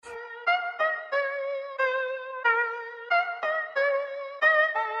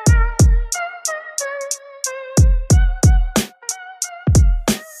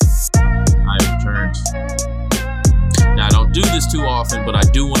too often, but I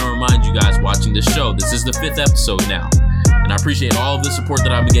do want to remind you guys watching this show, this is the 5th episode now. And I appreciate all of the support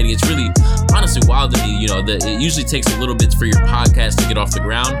that I've been getting. It's really, honestly, wild to me. You know, that it usually takes a little bit for your podcast to get off the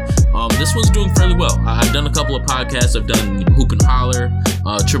ground. This one's doing fairly well. I've done a couple of podcasts. I've done Hoop and Holler,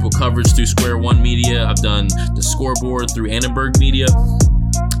 triple coverage through Square One Media. I've done the Scoreboard through Annenberg Media.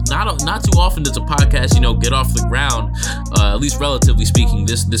 Not too often does a podcast, get off the ground, at least relatively speaking,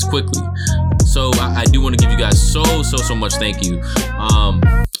 this quickly. So I do want to give you guys so much thank you.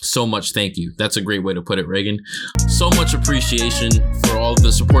 So much thank you. That's a great way to put it, Reagan. So much appreciation for all of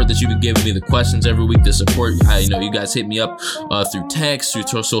the support that you've been giving me, the questions every week, the support. You guys hit me up through text,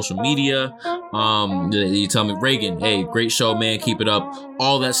 through social media. You tell me, Reagan, hey, great show, man, keep it up.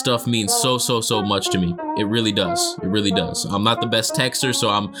 All that stuff means so much to me. It really does. It really does. I'm not the best texter, so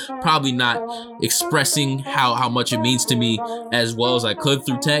I'm probably not expressing how much it means to me as well as I could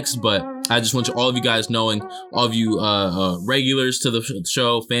through text, but I just want all of you guys knowing, all of you regulars to the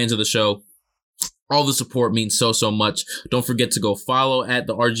show, fans of the show, all the support means so much. Don't forget to go follow at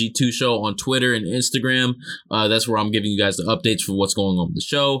the RG2 Show on Twitter and Instagram. That's where I'm giving you guys the updates for what's going on with the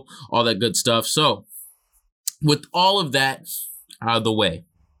show, all that good stuff. So with all of that out of the way,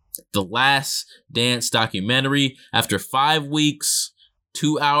 The Last Dance documentary, after 5 weeks,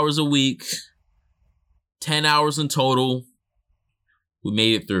 2 hours a week, 10 hours in total, we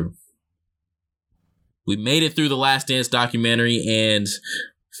made it through. We made it through The Last Dance documentary, and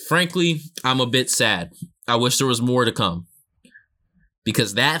frankly, I'm a bit sad. I wish there was more to come.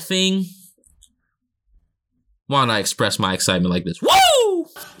 Because that thing, why don't I express my excitement like this? Woo!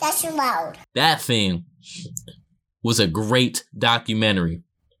 That's loud. That thing was a great documentary.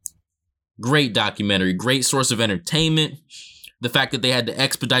 Great documentary. Great source of entertainment. The fact that they had to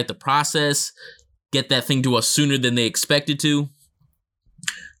expedite the process, get that thing to us sooner than they expected to.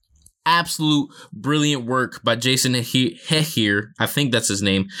 Absolute brilliant work by Jason Hehir. I think that's his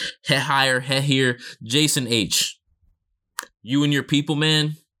name. Hehir. Jason H. You and your people,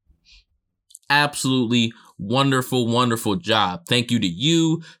 man. Absolutely wonderful job. Thank you to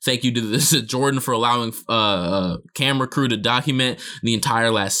you. Thank you to Jordan for allowing camera crew to document the entire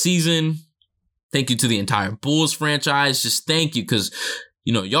last season. Thank you to the entire Bulls franchise. Just thank you, because,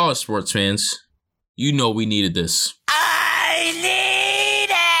 y'all are sports fans. You know we needed this. I need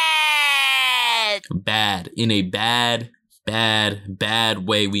it! Bad. In a bad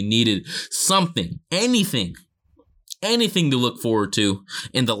way. We needed something, anything to look forward to.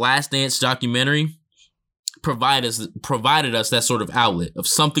 And The Last Dance documentary provided us that sort of outlet of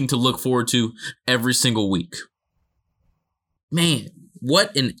something to look forward to every single week. Man,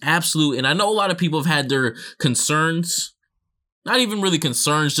 what an absolute, and I know a lot of people have had their concerns, not even really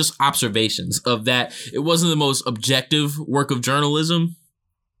concerns, just observations of that. It wasn't the most objective work of journalism.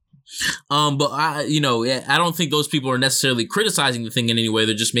 But I don't think those people are necessarily criticizing the thing in any way.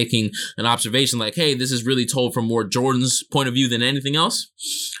 They're just making an observation like, hey, this is really told from more Jordan's point of view than anything else.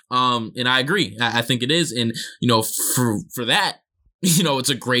 And I agree. I think it is. And, for that, it's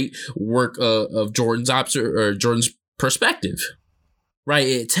a great work of Jordan's perspective. Right?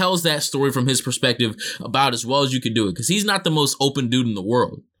 It tells that story from his perspective about as well as you could do it, because he's not the most open dude in the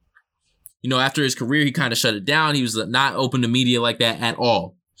world. After his career, he kind of shut it down. He was not open to media like that at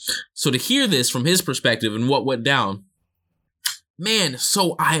all. So to hear this from his perspective and what went down, man,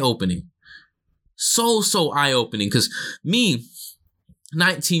 so eye-opening. So eye-opening. Because me,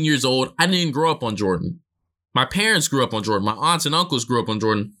 19 years old, I didn't grow up on Jordan. My parents grew up on Jordan. My aunts and uncles grew up on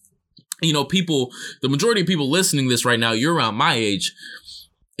Jordan. The majority of people listening to this right now, you're around my age,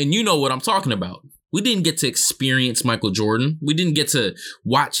 and you know what I'm talking about. We didn't get to experience Michael Jordan. We didn't get to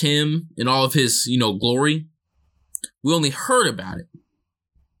watch him in all of his, glory. We only heard about it.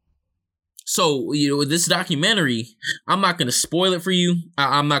 So, this documentary, I'm not going to spoil it for you.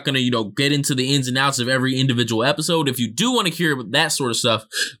 I'm not going to, get into the ins and outs of every individual episode. If you do want to hear that sort of stuff,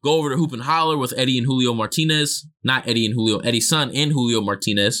 go over to Hoop and Holler with Eddie and Julio Martinez. Not Eddie and Julio, Eddie's son and Julio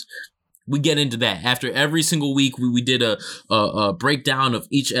Martinez. We get into that. After every single week, we did a breakdown of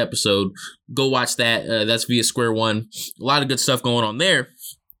each episode. Go watch that. That's via Square One. A lot of good stuff going on there.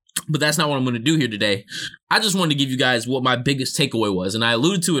 But that's not what I'm going to do here today. I just wanted to give you guys what my biggest takeaway was. And I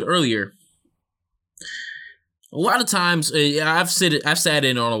alluded to it earlier. A lot of times, I've sat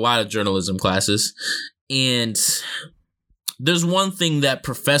in on a lot of journalism classes, and there's one thing that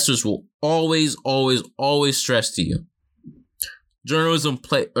professors will always stress to you. Journalism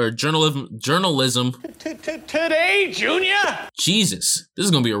Today, Junior. Jesus, this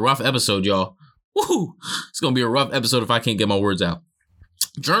is gonna be a rough episode, y'all. Woohoo! It's gonna be a rough episode if I can't get my words out.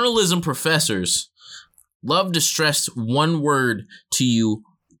 Journalism professors love to stress one word to you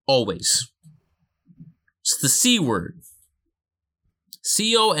always. It's the C word.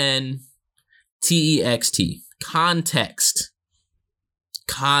 C-O-N-T-E-X-T. Context.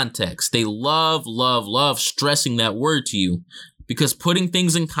 Context. They love stressing that word to you because putting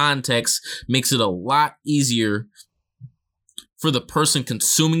things in context makes it a lot easier for the person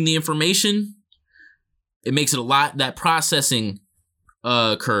consuming the information. It makes it a lot, that processing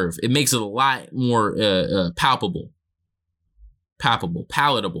curve, it makes it a lot more palatable.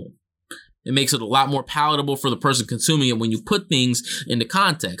 It makes it a lot more palatable for the person consuming it when you put things into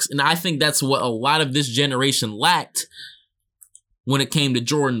context. And I think that's what a lot of this generation lacked when it came to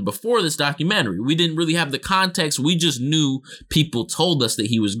Jordan before this documentary. We didn't really have the context. We just knew people told us that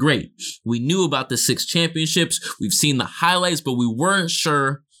he was great. We knew about the 6 championships. We've seen the highlights, but we weren't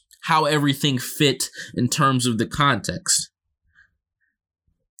sure how everything fit in terms of the context.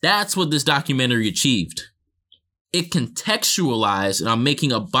 That's what this documentary achieved. It contextualized, and I'm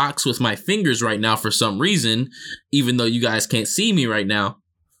making a box with my fingers right now for some reason, even though you guys can't see me right now.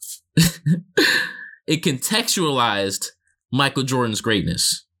 It contextualized Michael Jordan's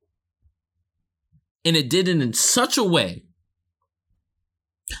greatness. And it did it in such a way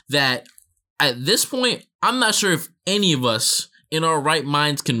that at this point, I'm not sure if any of us in our right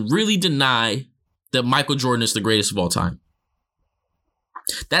minds can really deny that Michael Jordan is the greatest of all time.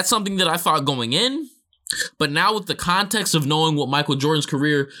 That's something that I thought going in, but now with the context of knowing what Michael Jordan's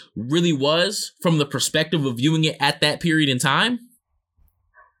career really was from the perspective of viewing it at that period in time,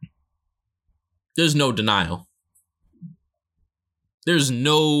 there's no denial. There's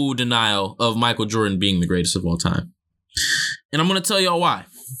no denial of Michael Jordan being the greatest of all time. And I'm going to tell y'all why.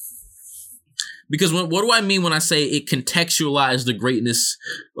 Because what do I mean when I say it contextualized the greatness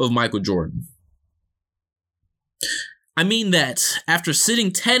of Michael Jordan? I mean that after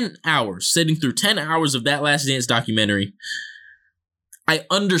sitting through 10 hours of that Last Dance documentary, I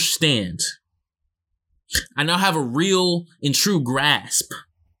understand. I now have a real and true grasp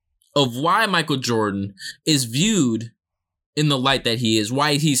of why Michael Jordan is viewed in the light that he is,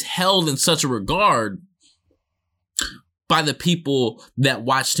 why he's held in such a regard by the people that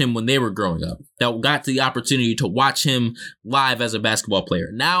watched him when they were growing up, that got the opportunity to watch him live as a basketball player.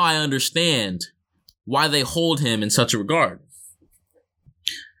 Now I understand why they hold him in such a regard.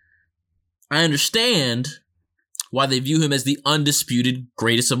 I understand why they view him as the undisputed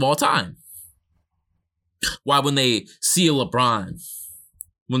greatest of all time. Why when they see a LeBron,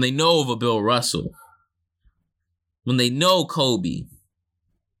 when they know of a Bill Russell, when they know Kobe,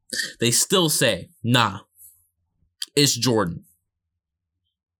 they still say, nah, it's Jordan.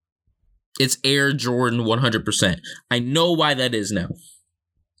 It's Air Jordan 100%. I know why that is now.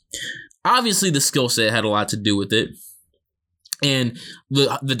 Obviously, the skill set had a lot to do with it. And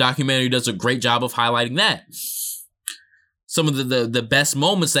the documentary does a great job of highlighting that. Some of the best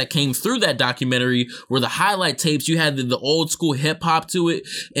moments that came through that documentary were the highlight tapes. You had the old school hip hop to it.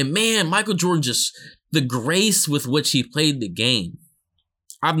 And man, Michael Jordan, just the grace with which he played the game.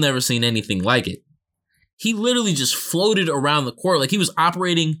 I've never seen anything like it. He literally just floated around the court like he was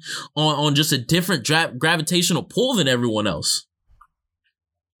operating on just a different gravitational pull than everyone else.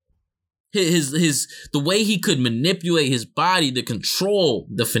 The way he could manipulate his body, the control,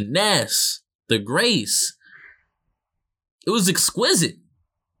 the finesse, the grace. It was exquisite.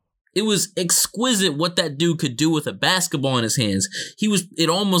 It was exquisite what that dude could do with a basketball in his hands. It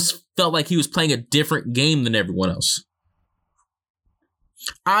almost felt like he was playing a different game than everyone else.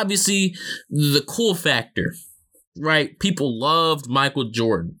 Obviously, the cool factor, right? People loved Michael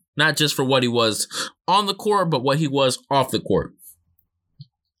Jordan, not just for what he was on the court, but what he was off the court.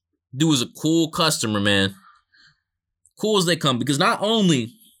 Dude was a cool customer, man. Cool as they come, because not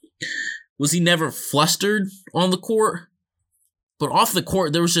only was he never flustered on the court, but off the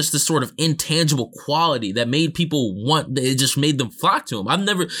court, there was just this sort of intangible quality that made people it just made them flock to him.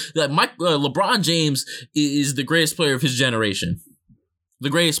 LeBron James is the greatest player of his generation. The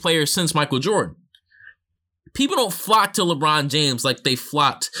greatest player since Michael Jordan. People don't flock to LeBron James like they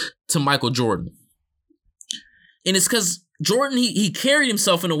flocked to Michael Jordan. And it's because Jordan, he carried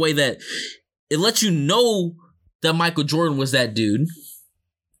himself in a way that it lets you know that Michael Jordan was that dude.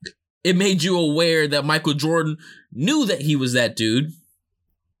 It made you aware that Michael Jordan knew that he was that dude.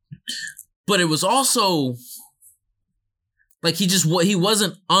 But it was also like he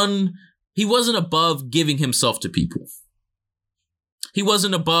wasn't above giving himself to people. He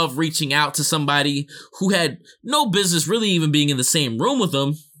wasn't above reaching out to somebody who had no business really even being in the same room with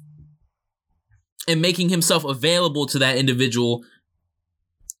him and making himself available to that individual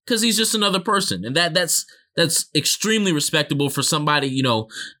because he's just another person. And that's extremely respectable for somebody,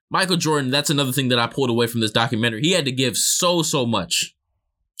 Michael Jordan. That's another thing that I pulled away from this documentary. He had to give so much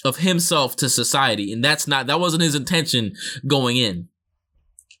of himself to society. And that wasn't his intention going in.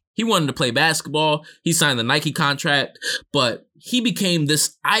 He wanted to play basketball. He signed the Nike contract, but he became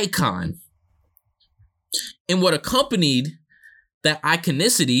this icon. And what accompanied that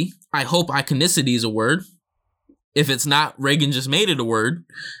iconicity, I hope iconicity is a word. If it's not, Reagan just made it a word.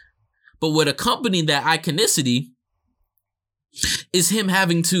 But what accompanied that iconicity is him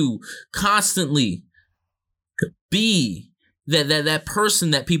having to constantly be that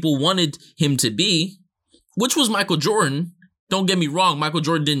person that people wanted him to be, which was Michael Jordan. Don't get me wrong, Michael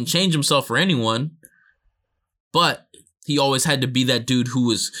Jordan didn't change himself for anyone, but he always had to be that dude who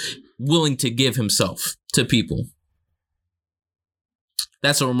was willing to give himself to people.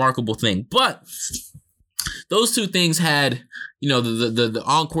 That's a remarkable thing. But those two things had, the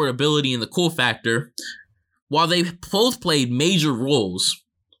on-court ability and the cool factor, while they both played major roles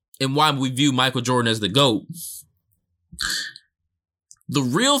in why we view Michael Jordan as the GOAT. The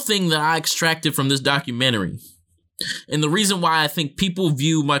real thing that I extracted from this documentary, and the reason why I think people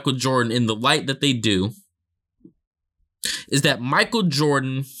view Michael Jordan in the light that they do, is that Michael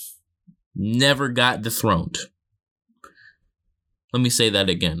Jordan never got dethroned. Let me say that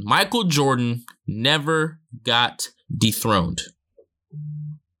again. Michael Jordan never got dethroned.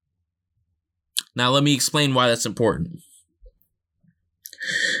 Now, let me explain why that's important.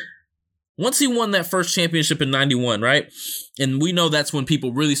 Once he won that first championship in 91, right? And we know that's when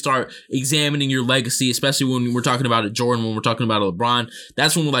people really start examining your legacy, especially when we're talking about a Jordan, when we're talking about a LeBron.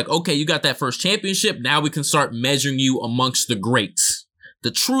 That's when we're like, okay, you got that first championship. Now we can start measuring you amongst the greats.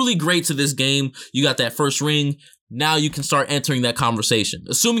 The truly greats of this game. You got that first ring. Now you can start entering that conversation,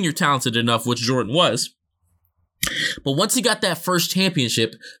 assuming you're talented enough, which Jordan was. But once he got that first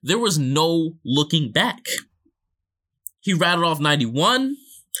championship, there was no looking back. He rattled off 91.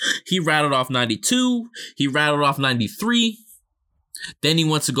 He rattled off 92. He rattled off 93. Then he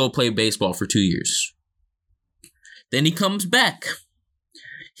wants to go play baseball for 2 years. Then he comes back.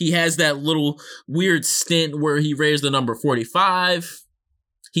 He has that little weird stint where he raised the number 45.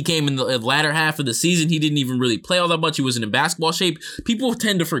 He came in the latter half of the season. He didn't even really play all that much. He wasn't in basketball shape. People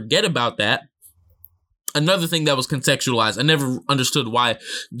tend to forget about that. Another thing that was contextualized. I never understood why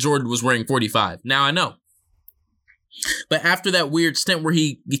Jordan was wearing 45. Now I know. But after that weird stint where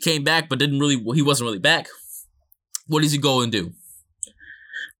he came back but he wasn't really back, what does he go and do?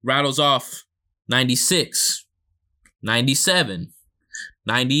 Rattles off 96, 97,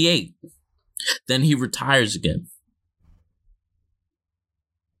 98. Then he retires again.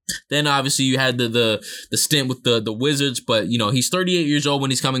 Then obviously you had the stint with the Wizards, but he's 38 years old when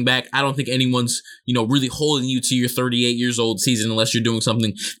he's coming back. I don't think anyone's really holding you to your 38 years old season unless you're doing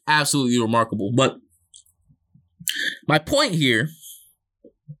something absolutely remarkable. But my point here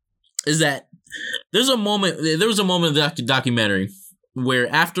is that there was a moment in the documentary where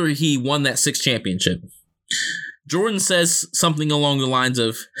after he won that sixth championship, Jordan says something along the lines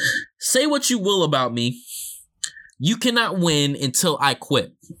of, "Say what you will about me, you cannot win until I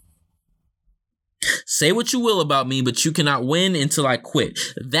quit. Say what you will about me, but you cannot win until I quit."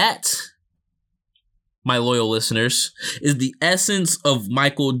 That, my loyal listeners, is the essence of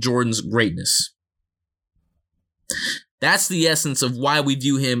Michael Jordan's greatness. That's the essence of why we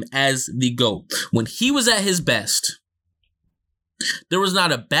view him as the GOAT. When he was at his best, there was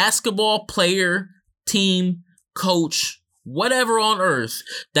not a basketball player, team, coach, whatever on earth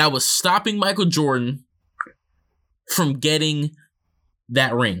that was stopping Michael Jordan from getting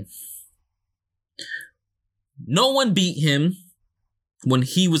that ring. No one beat him when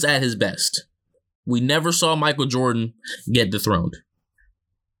he was at his best. We never saw Michael Jordan get dethroned.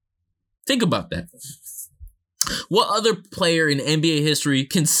 Think about that. What other player in NBA history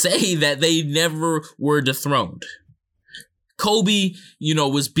can say that they never were dethroned? Kobe,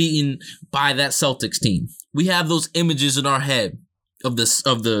 was beaten by that Celtics team. We have those images in our head of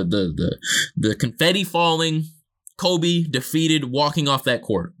the confetti falling, Kobe defeated, walking off that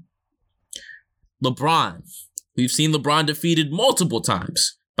court. LeBron. We've seen LeBron defeated multiple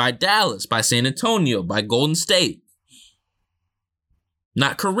times by Dallas, by San Antonio, by Golden State.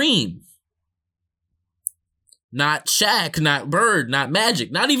 Not Kareem. Not Shaq, not Bird, not Magic,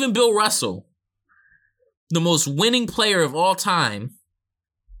 not even Bill Russell. The most winning player of all time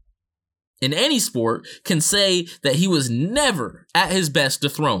in any sport can say that he was never at his best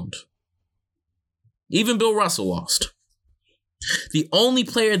dethroned. Even Bill Russell lost. The only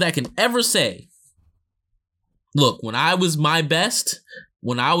player that can ever say, look, when I was my best,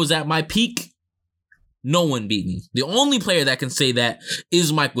 when I was at my peak, no one beat me. The only player that can say that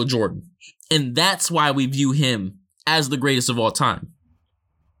is Michael Jordan. And that's why we view him as the greatest of all time.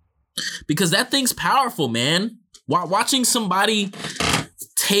 Because that thing's powerful, man. Watching somebody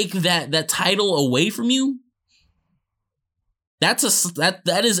take that title away from you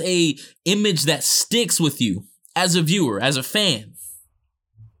that is a image that sticks with you as a viewer, as a fan.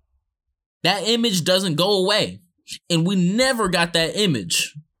 That image doesn't go away. And we never got that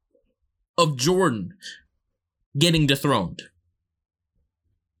image of Jordan getting dethroned.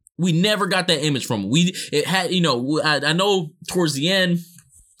 We never got that image from him. I know towards the end,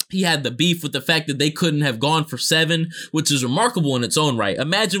 he had the beef with the fact that they couldn't have gone for 7, which is remarkable in its own right.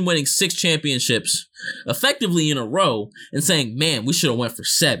 Imagine winning 6 championships effectively in a row and saying, man, we should have went for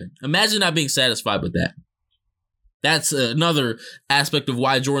 7. Imagine not being satisfied with that. That's another aspect of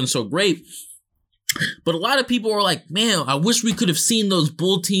why Jordan's so great. But a lot of people are like, man, I wish we could have seen those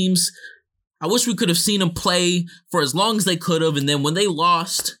Bull teams. I wish we could have seen them play for as long as they could have. And then when they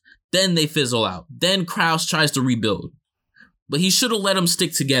lost, then they fizzle out. Then Krause tries to rebuild. But he should have let them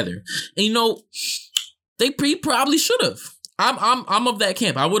stick together. And they probably should have. I'm of that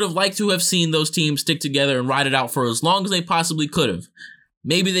camp. I would have liked to have seen those teams stick together and ride it out for as long as they possibly could have.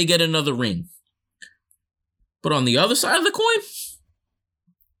 Maybe they get another ring. But on the other side of the coin,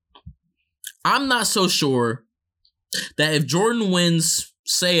 I'm not so sure that if Jordan wins,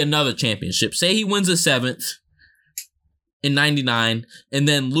 say, another championship, say he wins a 7th in 99 and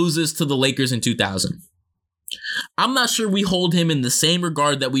then loses to the Lakers in 2000. I'm not sure we hold him in the same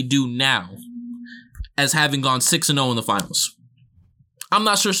regard that we do now as having gone 6-0 in the finals. I'm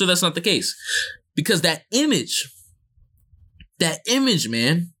not sure that's not the case. Because that image,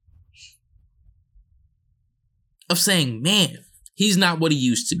 man, of saying, man, he's not what he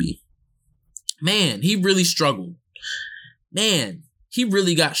used to be. Man, he really struggled. Man, he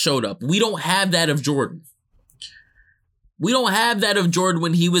really got showed up. We don't have that of Jordan. We don't have that of Jordan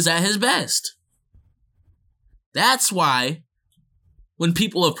when he was at his best. That's why when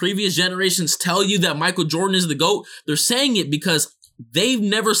people of previous generations tell you that Michael Jordan is the GOAT, they're saying it because they've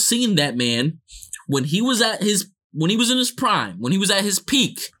never seen that man when he was in his prime, when he was at his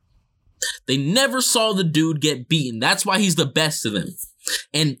peak. They never saw the dude get beaten. That's why he's the best of them.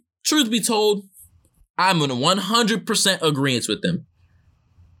 And truth be told, I'm in 100% agreement with them.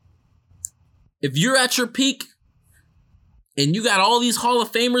 If you're at your peak, and you got all these Hall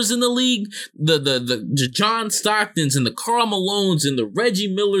of Famers in the league, the John Stocktons and the Karl Malones and the Reggie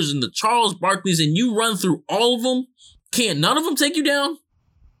Millers and the Charles Barkleys, and you run through all of them, can't none of them take you down?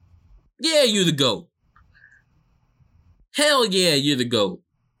 Yeah, you're the GOAT. Hell yeah, you're the GOAT.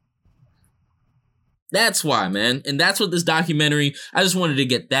 That's why, man. And that's what this documentary, I just wanted to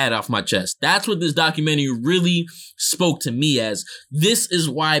get that off my chest. That's what this documentary really spoke to me as. This is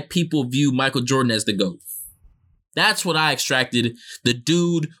why people view Michael Jordan as the GOAT. That's what I extracted. The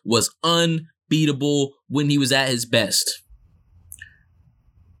dude was unbeatable when he was at his best.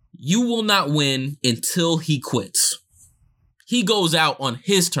 You will not win until he quits. He goes out on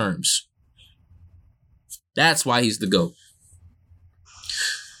his terms. That's why he's the GOAT.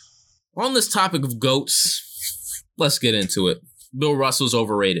 On this topic of GOATs, let's get into it. Bill Russell's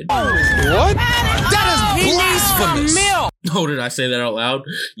overrated. What? That is blasphemous. Oh, did I say that out loud?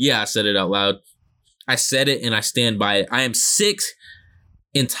 Yeah, I said it out loud. I said it and I stand by it. I am sick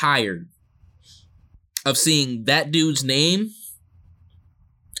and tired of seeing that dude's name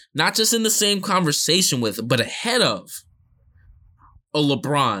not just in the same conversation with, but ahead of a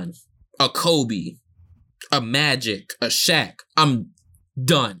LeBron, a Kobe, a Magic, a Shaq. I'm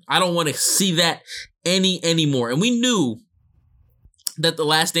done. I don't want to see that anymore. And we knew that the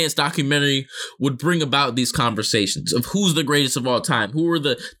Last Dance documentary would bring about these conversations of who's the greatest of all time, who are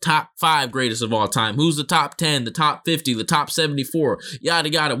the top 5 greatest of all time, who's the top 10, the top 50, the top 74, yada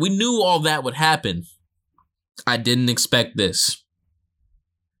yada. We knew all that would happen. I didn't expect this.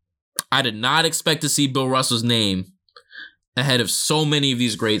 I did not expect to see Bill Russell's name ahead of so many of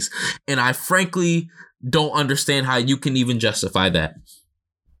these greats, and I frankly don't understand how you can even justify that.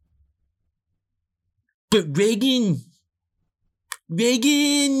 But Reagan,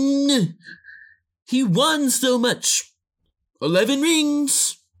 he won so much. 11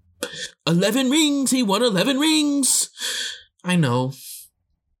 rings. 11 rings. He won 11 rings. I know.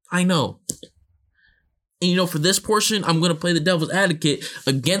 And for this portion, I'm going to play the devil's advocate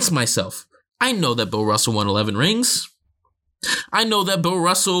against myself. I know that Bill Russell won 11 rings. I know that Bill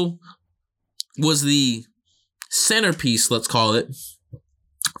Russell was the centerpiece, let's call it,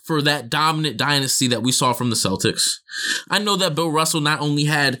 for that dominant dynasty that we saw from the Celtics. I know that Bill Russell not only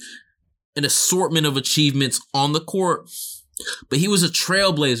had an assortment of achievements on the court, but he was a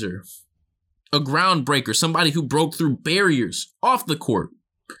trailblazer, a groundbreaker, somebody who broke through barriers off the court.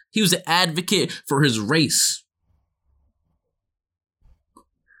 He was an advocate for his race.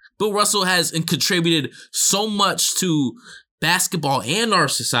 Bill Russell has contributed so much to basketball and our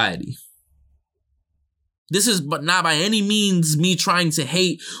society. This is but not by any means me trying to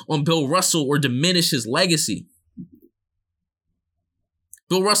hate on Bill Russell or diminish his legacy.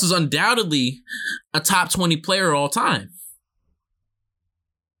 Bill Russell's undoubtedly a top 20 player of all time.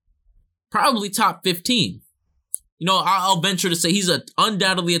 Probably top 15. You know, I'll venture to say he's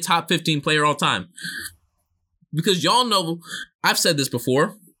undoubtedly a top 15 player of all time. Because y'all know, I've said this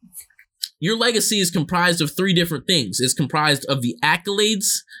before, your legacy is comprised of three different things. It's comprised of the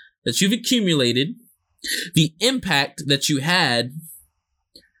accolades that you've accumulated, the impact that you had,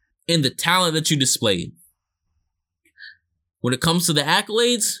 and the talent that you displayed. When it comes to the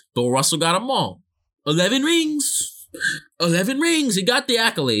accolades, Bill Russell got them all. 11 rings. 11 rings. He got the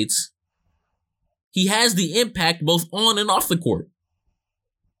accolades. He has the impact both on and off the court.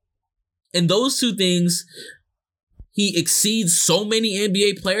 And those two things, he exceeds so many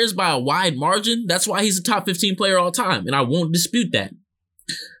NBA players by a wide margin. That's why he's a top 15 player all time, and I won't dispute that.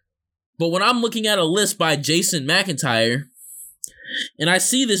 But when I'm looking at a list by Jason McIntyre, and I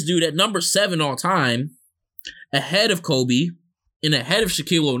see this dude at number 7 all time, ahead of Kobe, and ahead of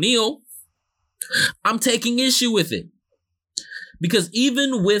Shaquille O'Neal, I'm taking issue with it. Because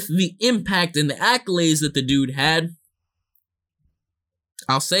even with the impact and the accolades that the dude had,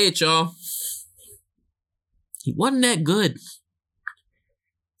 I'll say it, y'all, he wasn't that good.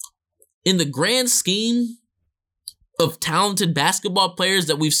 In the grand scheme of talented basketball players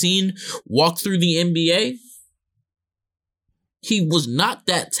that we've seen walk through the NBA, he was not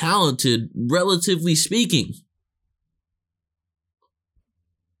that talented, relatively speaking.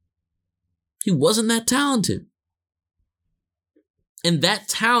 He wasn't that talented. And that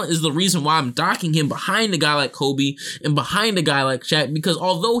talent is the reason why I'm docking him behind a guy like Kobe and behind a guy like Shaq, because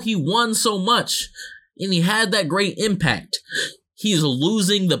although he won so much and he had that great impact, he's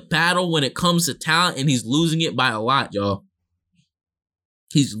losing the battle when it comes to talent, and he's losing it by a lot, y'all.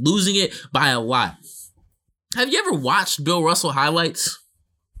 He's losing it by a lot. Have you ever watched Bill Russell highlights?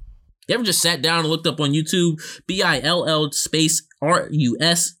 You ever just sat down and looked up on YouTube, BILL space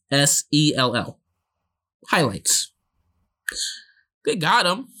RUSSELL highlights? They got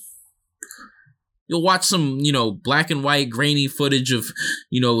him. You'll watch some, black and white grainy footage of,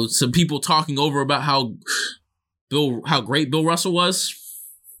 some people talking over about how great Bill Russell was.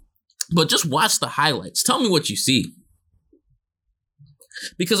 But just watch the highlights. Tell me what you see.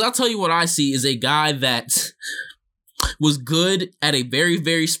 Because I'll tell you what I see is a guy that was good at a very,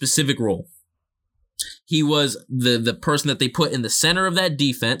 very specific role. He was the person that they put in the center of that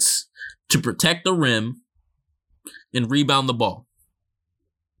defense to protect the rim and rebound the ball.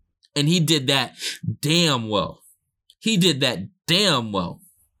 And he did that damn well.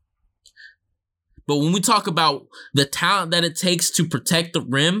 But when we talk about the talent that it takes to protect the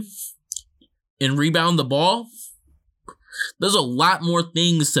rim and rebound the ball, there's a lot more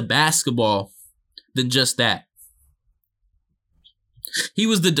things to basketball than just that. He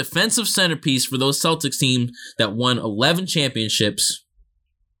was the defensive centerpiece for those Celtics teams that won 11 championships.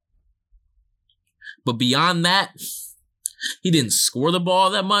 But beyond that, he didn't score the ball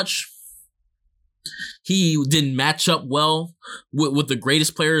that much. He didn't match up well with the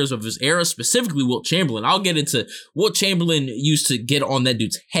greatest players of his era, specifically Wilt Chamberlain. I'll get into Wilt Chamberlain used to get on that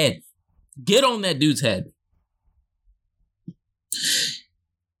dude's head.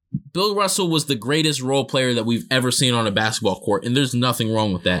 Bill Russell was the greatest role player that we've ever seen on a basketball court, and there's nothing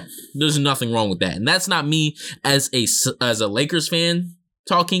wrong with that. And that's not me as a Lakers fan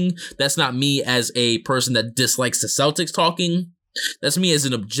talking. That's not me as a person that dislikes the Celtics talking. That's me as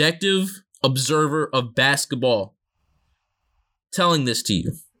an objective observer of basketball telling this to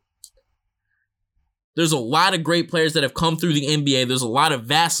you. There's a lot of great players that have come through the NBA. There's a lot of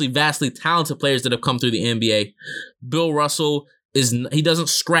vastly, vastly talented players that have come through the NBA. Bill Russell he doesn't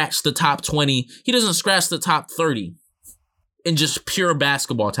scratch the top 20. He doesn't scratch the top 30 in just pure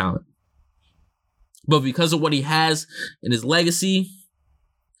basketball talent. But because of what he has in his legacy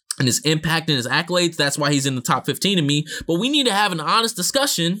and his impact and his accolades, that's why he's in the top 15 to me. But we need to have an honest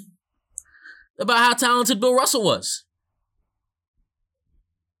discussion about how talented Bill Russell was.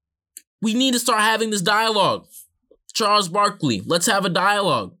 We need to start having this dialogue. Charles Barkley, let's have a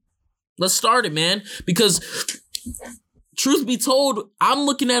dialogue. Let's start it, man. Because truth be told, I'm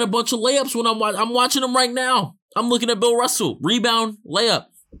looking at a bunch of layups when I'm watching them right now. I'm looking at Bill Russell. Rebound, layup.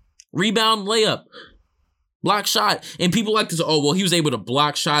 Block shot. And people like to say, oh, well, he was able to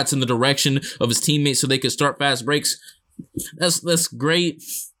block shots in the direction of his teammates so they could start fast breaks. That's great.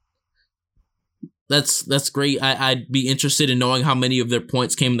 That's great. I'd be interested in knowing how many of their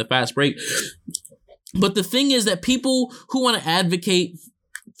points came in the fast break. But the thing is that people who want to advocate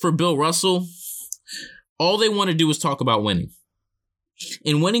for Bill Russell, all they want to do is talk about winning.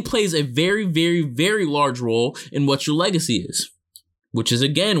 And winning plays a very, very, very large role in what your legacy is, which is,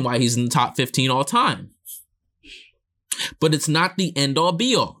 again, why he's in the top 15 all time. But it's not the end-all,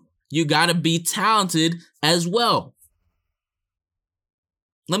 be-all. You got to be talented as well.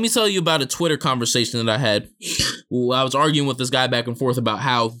 Let me tell you about a Twitter conversation that I had. I was arguing with this guy back and forth about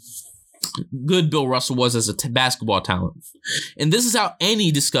how good Bill Russell was as a basketball talent. And this is how any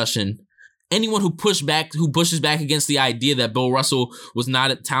discussion, anyone who pushes back against the idea that Bill Russell was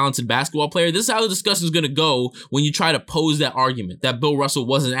not a talented basketball player, this is how the discussion is going to go when you try to pose that argument that Bill Russell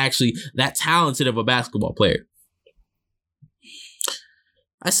wasn't actually that talented of a basketball player.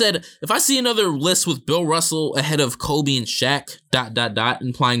 I said, if I see another list with Bill Russell ahead of Kobe and Shaq, ...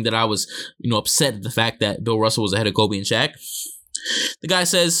 implying that I was, upset at the fact that Bill Russell was ahead of Kobe and Shaq. The guy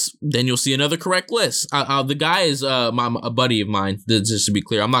says, then you'll see another correct list. The guy is a buddy of mine, just to be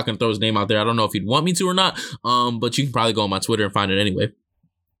clear. I'm not going to throw his name out there. I don't know if he'd want me to or not, but you can probably go on my Twitter and find it anyway.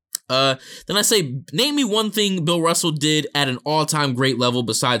 Then I say, name me one thing Bill Russell did at an all-time great level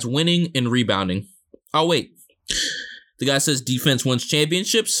besides winning and rebounding. Oh, wait. The guy says defense wins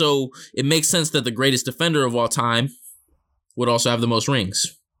championships, so it makes sense that the greatest defender of all time would also have the most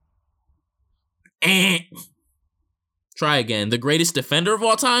rings. Try again. The greatest defender of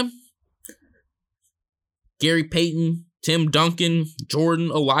all time? Gary Payton, Tim Duncan, Jordan,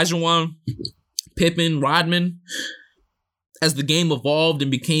 Olajuwon, Pippen, Rodman. As the game evolved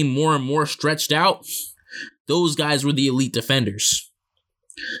and became more and more stretched out, those guys were the elite defenders.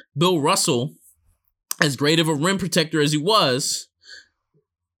 Bill Russell, as great of a rim protector as he was,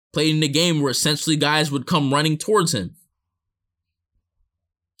 played in a game where essentially guys would come running towards him.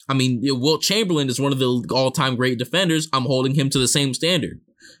 I mean, Wilt Chamberlain is one of the all-time great defenders. I'm holding him to the same standard.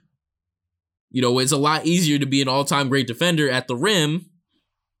 It's a lot easier to be an all-time great defender at the rim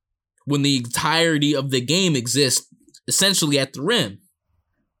when the entirety of the game exists essentially at the rim.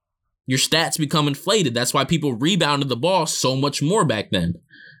 Your stats become inflated. That's why people rebounded the ball so much more back then.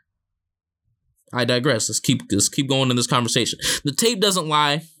 I digress. Let's keep going in this conversation. The tape doesn't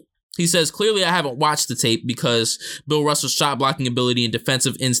lie. He says, clearly I haven't watched the tape because Bill Russell's shot blocking ability and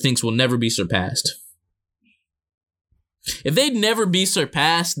defensive instincts will never be surpassed. If they'd never be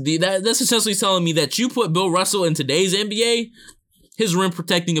surpassed, that's essentially telling me that you put Bill Russell in today's NBA, his rim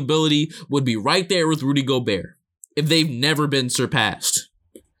protecting ability would be right there with Rudy Gobert if they've never been surpassed.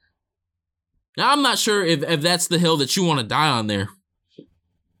 Now, I'm not sure if that's the hill that you want to die on there.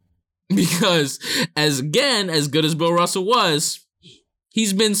 Because, as good as Bill Russell was,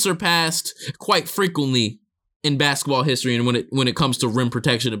 he's been surpassed quite frequently in basketball history and when it comes to rim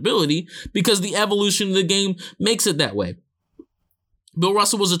protection ability, because the evolution of the game makes it that way. Bill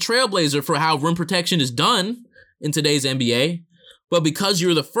Russell was a trailblazer for how rim protection is done in today's NBA, but because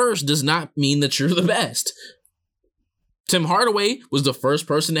you're the first does not mean that you're the best. Tim Hardaway was the first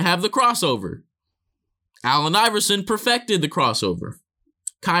person to have the crossover. Allen Iverson perfected the crossover.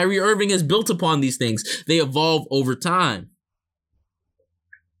 Kyrie Irving has built upon these things. They evolve over time.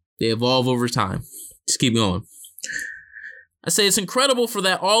 Just keep going. I say it's incredible for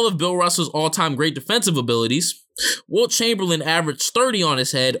that all of Bill Russell's all-time great defensive abilities, Wilt Chamberlain averaged 30 on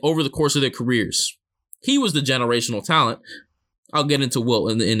his head over the course of their careers. He was the generational talent. I'll get into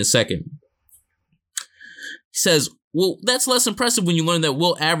Wilt in a second. He says, well, that's less impressive when you learn that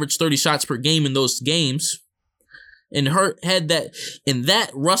Wilt averaged 30 shots per game in those games. And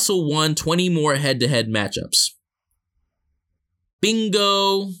Russell won 20 more head-to-head matchups.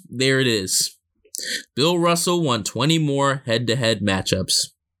 Bingo, there it is. Bill Russell won 20 more head-to-head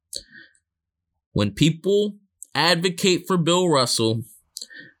matchups. When people advocate for Bill Russell,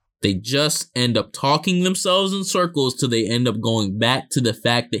 they just end up talking themselves in circles till they end up going back to the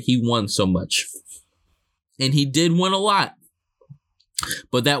fact that he won so much. And he did win a lot.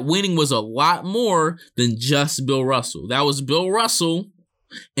 But that winning was a lot more than just Bill Russell. That was Bill Russell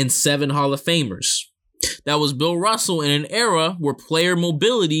and 7 Hall of Famers. That was Bill Russell in an era where player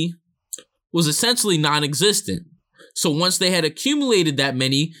mobility was essentially non-existent. So once they had accumulated that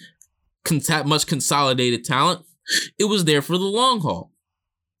much consolidated talent, it was there for the long haul.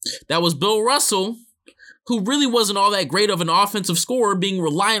 That was Bill Russell, who really wasn't all that great of an offensive scorer, being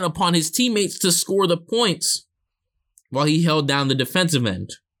reliant upon his teammates to score the points while he held down the defensive end.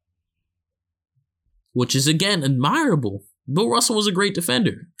 Which is, again, admirable. Bill Russell was a great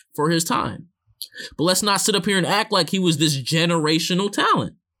defender for his time. But let's not sit up here and act like he was this generational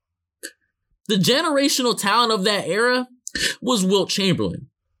talent. The generational talent of that era was Wilt Chamberlain.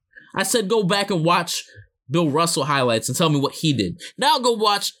 I said go back and watch Bill Russell highlights and tell me what he did. Now go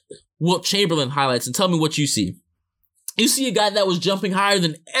watch Wilt Chamberlain highlights and tell me what you see. You see a guy that was jumping higher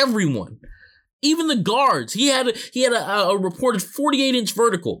than everyone. Even the guards, he had a reported 48-inch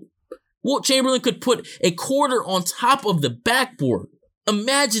vertical. Wilt Chamberlain could put a quarter on top of the backboard.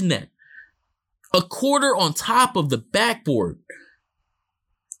 Imagine that. A quarter on top of the backboard.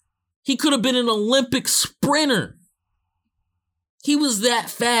 He could have been an Olympic sprinter. He was that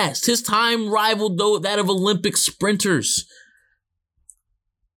fast. His time rivaled that of Olympic sprinters.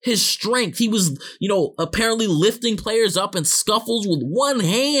 His strength, he was, apparently lifting players up in scuffles with one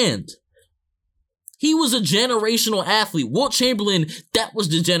hand. He was a generational athlete. Wilt Chamberlain, that was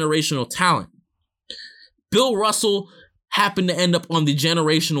the generational talent. Bill Russell happened to end up on the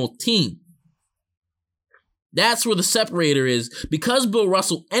generational team. That's where the separator is. Because Bill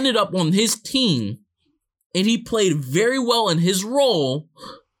Russell ended up on his team and he played very well in his role,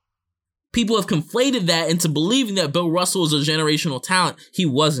 people have conflated that into believing that Bill Russell is a generational talent. He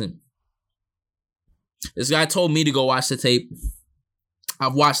wasn't. This guy told me to go watch the tape.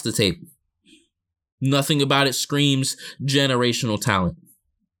 I've watched the tape. Nothing about it screams generational talent.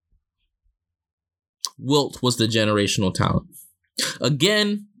 Wilt was the generational talent.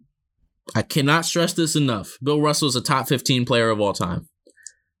 Again, I cannot stress this enough. Bill Russell is a top 15 player of all time.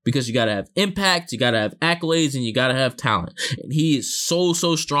 Because you got to have impact, you got to have accolades, and you got to have talent. And he is so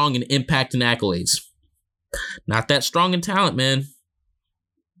strong in impact and accolades. Not that strong in talent, man.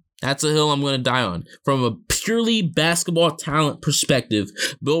 That's a hill I'm going to die on. From a purely basketball talent perspective,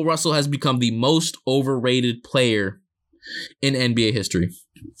 Bill Russell has become the most overrated player in NBA history.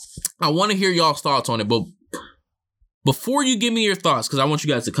 I want to hear y'all's thoughts on it, but before you give me your thoughts, because I want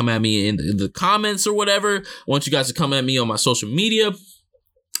you guys to come at me in the comments or whatever, I want you guys to come at me on my social media.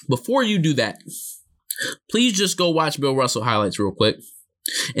 Before you do that, please just go watch Bill Russell highlights real quick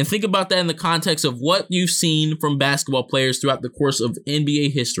and think about that in the context of what you've seen from basketball players throughout the course of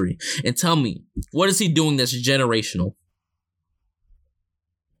NBA history. And tell me, what is he doing that's generational?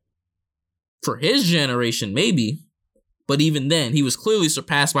 For his generation, maybe, but even then, he was clearly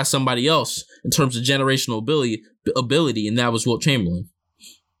surpassed by somebody else in terms of generational ability, and that was Wilt Chamberlain.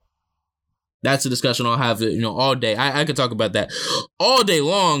 That's a discussion I'll have, all day. I could talk about that all day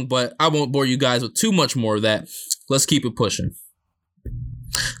long, but I won't bore you guys with too much more of that. Let's keep it pushing.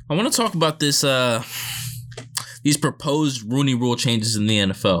 I want to talk about this, these proposed Rooney Rule changes in the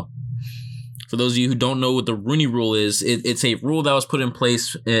NFL. For those of you who don't know what the Rooney Rule is, it's a rule that was put in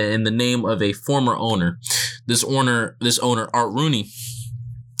place in the name of a former owner. This owner, Art Rooney,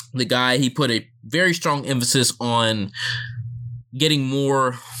 the guy, he put a very strong emphasis on getting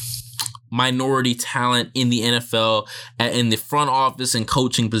more minority talent in the NFL, in the front office and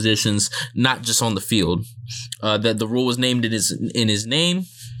coaching positions, not just on the field. That the rule was named in his name.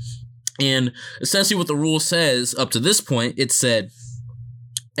 And essentially what the rule says up to this point, it said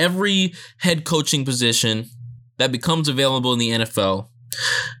every head coaching position that becomes available in the NFL,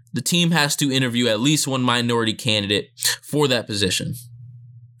 the team has to interview at least one minority candidate for that position.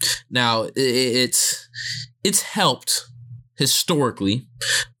 Now, it's helped historically,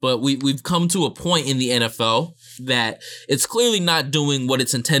 but we've come to a point in the NFL that it's clearly not doing what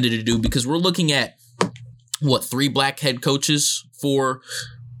it's intended to do, because we're looking at 3 black head coaches for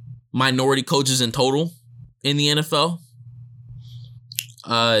minority coaches in total in the NFL.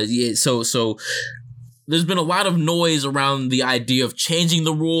 So there's been a lot of noise around the idea of changing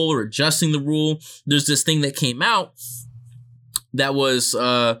the rule or adjusting the rule. There's this thing that came out that was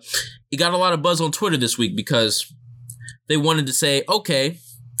it got a lot of buzz on Twitter this week because they wanted to say, okay,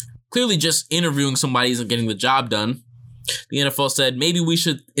 clearly just interviewing somebody isn't getting the job done. The NFL said maybe we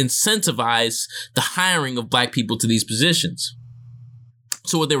should incentivize the hiring of black people to these positions.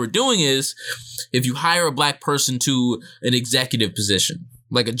 So what they were doing is, if you hire a black person to an executive position,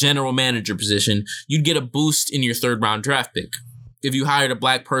 like a general manager position, you'd get a boost in your 3rd round draft pick. If you hired a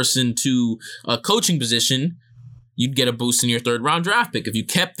black person to a coaching position, you'd get a boost in your 3rd round draft pick. If you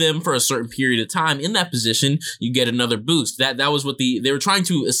kept them for a certain period of time in that position, you get another boost. That was what they were trying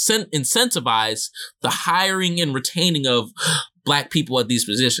to incentivize the hiring and retaining of black people at these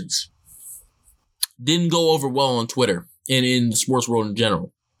positions. Didn't go over well on Twitter and in the sports world in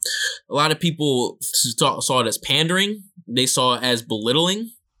general. A lot of people saw it as pandering. They saw it as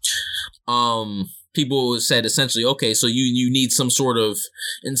belittling. People said essentially, okay, so you need some sort of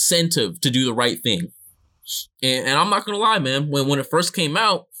incentive to do the right thing. And I'm not going to lie, man, when it first came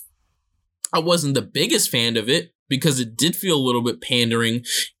out, I wasn't the biggest fan of it because it did feel a little bit pandering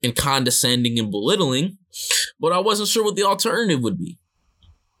and condescending and belittling, but I wasn't sure what the alternative would be.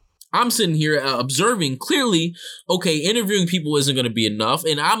 I'm sitting here observing clearly, okay, interviewing people isn't going to be enough,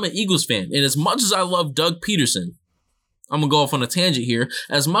 and I'm an Eagles fan, and as much as I love Doug Peterson, I'm going to go off on a tangent here,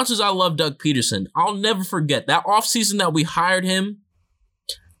 as much as I love Doug Peterson, I'll never forget that offseason that we hired him.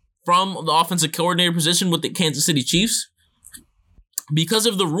 from the offensive coordinator position with the Kansas City Chiefs. Because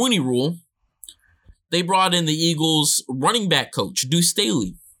of the Rooney Rule, they brought in the Eagles' running back coach, Deuce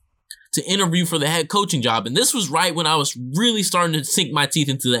Staley, to interview for the head coaching job. And this was right when I was really starting to sink my teeth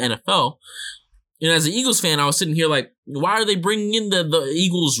into the NFL. And as an Eagles fan, I was sitting here like, why are they bringing in the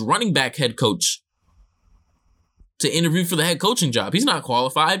Eagles running back head coach to interview for the head coaching job? He's not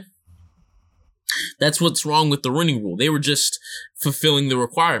qualified. That's what's wrong with the Rooney Rule. They were just fulfilling the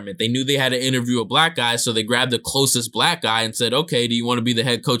requirement. They knew they had to interview a black guy, so they grabbed the closest black guy and said, okay, do you want to be the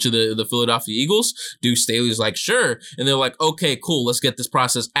head coach of the Philadelphia Eagles? Deuce Staley's like, sure. And they're like, okay, cool, let's get this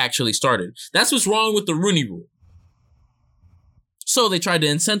process actually started. That's what's wrong with the Rooney Rule. So they tried to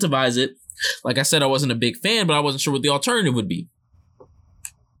incentivize it. Like I said, I wasn't a big fan, but I wasn't sure what the alternative would be.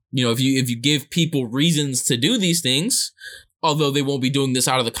 You know, if you give people reasons to do these things, although they won't be doing this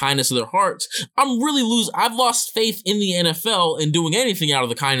out of the kindness of their hearts, I've lost faith in the NFL in doing anything out of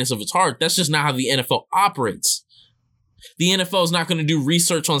the kindness of its heart. That's just not how the NFL operates. The NFL is not going to do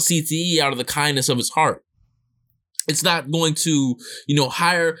research on CTE out of the kindness of its heart. It's not going to,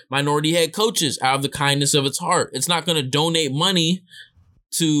 hire minority head coaches out of the kindness of its heart. It's not going to donate money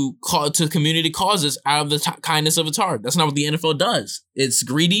to community causes out of the kindness of its heart. That's not what the NFL does. It's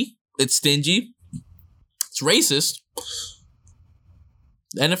greedy. It's stingy. It's racist.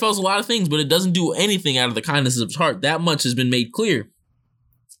 The NFL is a lot of things, but it doesn't do anything out of the kindness of its heart. That much has been made clear.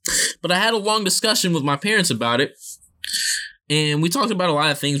 But I had a long discussion with my parents about it. And we talked about a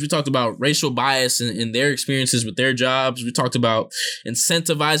lot of things. We talked about racial bias and their experiences with their jobs. We talked about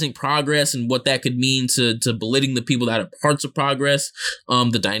incentivizing progress and what that could mean to belittling the people that are parts of progress,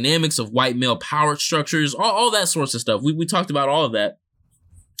 the dynamics of white male power structures, all that sorts of stuff. We talked about all of that.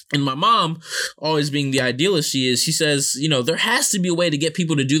 And my mom, always being the idealist she is, she says, there has to be a way to get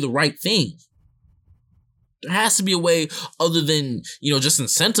people to do the right thing. There has to be a way other than, just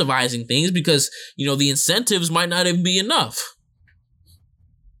incentivizing things because, the incentives might not even be enough.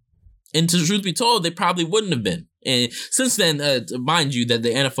 And to the truth be told, they probably wouldn't have been. And since then, mind you, that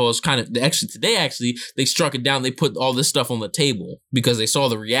the NFL is today, they struck it down. They put all this stuff on the table because they saw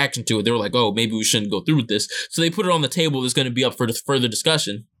the reaction to it. They were like, oh, maybe we shouldn't go through with this. So they put it on the table. It's going to be up for further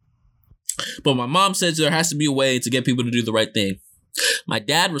discussion. But my mom says there has to be a way to get people to do the right thing. My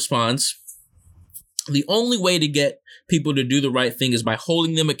dad responds, the only way to get people to do the right thing is by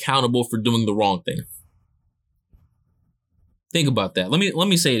holding them accountable for doing the wrong thing. Think about that. Let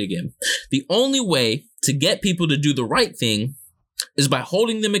me say it again. The only way to get people to do the right thing is by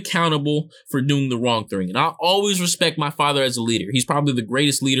holding them accountable for doing the wrong thing. And I always respect my father as a leader. He's probably the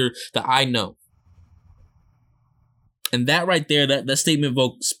greatest leader that I know. And that right there, that statement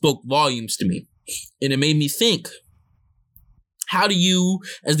spoke volumes to me. And it made me think, how do you,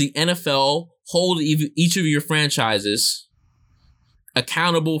 as the NFL, hold each of your franchises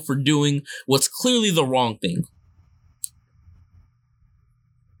accountable for doing what's clearly the wrong thing?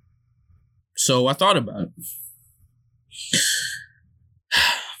 So I thought about it.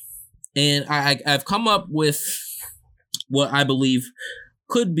 And I've come up with what I believe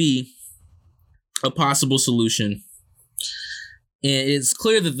could be a possible solution. And it's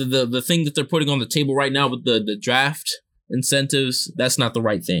clear that the thing that they're putting on the table right now with the draft incentives, that's not the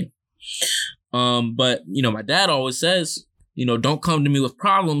right thing. But, my dad always says, don't come to me with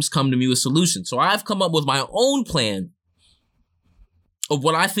problems, come to me with solutions. So I've come up with my own plan of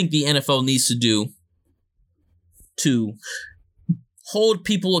what I think the NFL needs to do to hold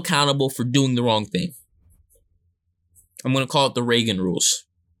people accountable for doing the wrong thing. I'm going to call it the Reagan rules.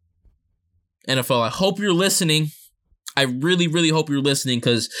 NFL, I hope you're listening. I really, really hope you're listening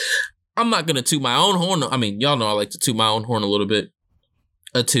because I'm not going to toot my own horn. I mean, y'all know I like to toot my own horn a little bit.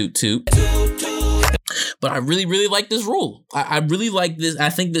 A toot. But I really, really like this rule. I really like this. I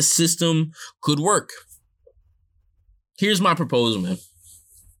think this system could work. Here's my proposal, man.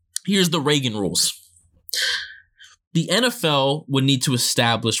 Here's the Reagan rules. The NFL would need to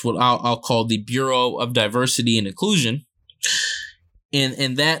establish what I'll call the Bureau of Diversity and Inclusion.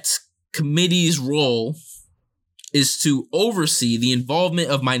 And that committee's role is to oversee the involvement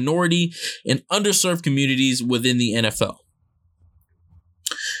of minority and underserved communities within the NFL.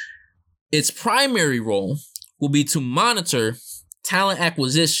 Its primary role will be to monitor talent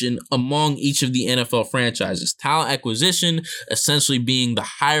acquisition among each of the NFL franchises. Talent acquisition essentially being the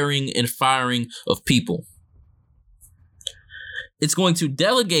hiring and firing of people. It's going to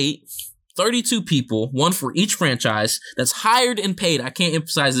delegate 32 people, one for each franchise, that's hired and paid. I can't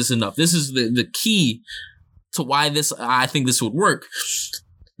emphasize this enough. This is the key to why I think this would work.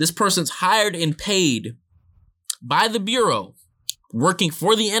 This person's hired and paid by the Bureau, working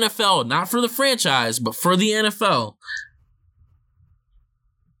for the NFL, not for the franchise, but for the NFL.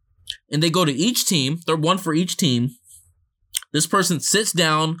 and they go to each team, they're one for each team. This person sits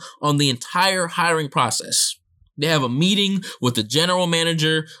down on the entire hiring process. They have a meeting with the general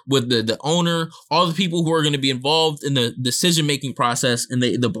manager, with the owner, all the people who are going to be involved in the decision-making process, and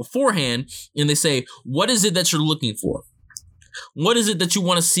the beforehand, and they say, what is it that you're looking for? What is it that you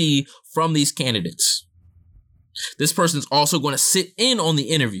want to see from these candidates? This person's also going to sit in on the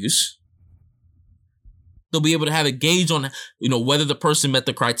interviews. They'll be able to have a gauge on, whether the person met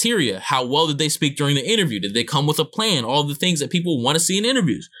the criteria. How well did they speak during the interview? Did they come with a plan? All the things that people want to see in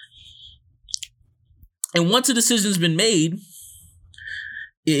interviews. And once a decision's been made,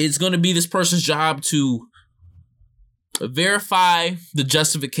 it's going to be this person's job to verify the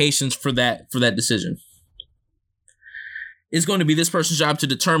justifications for that decision. It's going to be this person's job to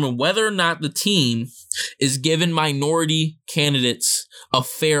determine whether or not the team is giving minority candidates a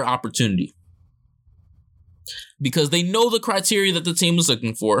fair opportunity. Because they know the criteria that the team is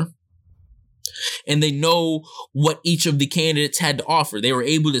looking for, and they know what each of the candidates had to offer. They were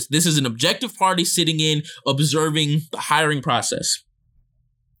able to, this is an objective party sitting in, observing the hiring process.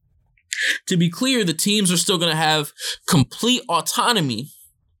 To be clear, the teams are still going to have complete autonomy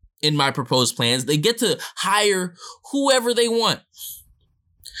in my proposed plans. They get to hire whoever they want.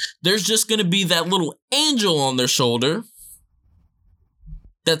 There's just going to be that little angel on their shoulder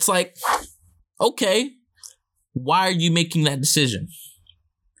that's like, okay, why are you making that decision?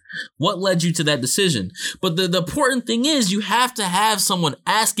 What led you to that decision? But the important thing is you have to have someone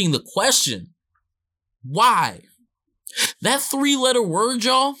asking the question. Why? That 3-letter word,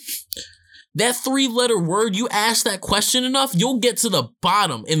 y'all, that 3-letter word, you ask that question enough, you'll get to the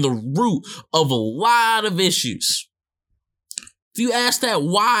bottom and the root of a lot of issues. If you ask that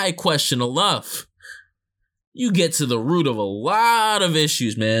why question enough, you get to the root of a lot of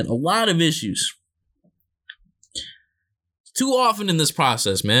issues, man. A lot of issues. Too often in this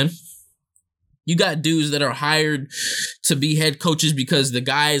process, man, you got dudes that are hired to be head coaches because the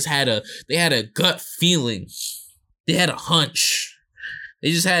guys had a gut feeling. They had a hunch.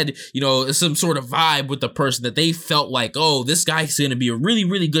 They just had, some sort of vibe with the person that they felt like, oh, this guy's going to be a really,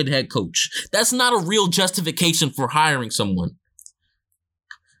 really good head coach. That's not a real justification for hiring someone.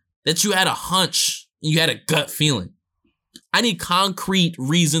 That you had a hunch, you had a gut feeling. I need concrete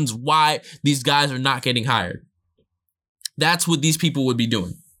reasons why these guys are not getting hired. That's what these people would be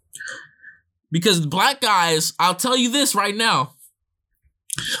doing. Because black guys, I'll tell you this right now.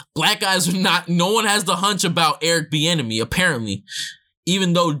 Black guys are not, no one has the hunch about Eric Bieniemy, apparently.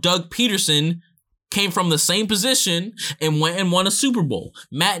 Even though Doug Peterson came from the same position and went and won a Super Bowl.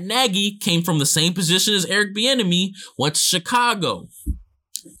 Matt Nagy came from the same position as Eric Bieniemy, went to Chicago.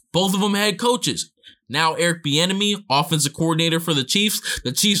 Both of them head coaches. Now Eric Bieniemy, offensive coordinator for the Chiefs.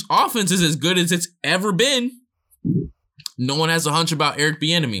 The Chiefs' offense is as good as it's ever been. No one has a hunch about Eric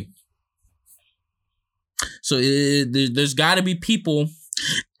Bieniemy. So there's got to be people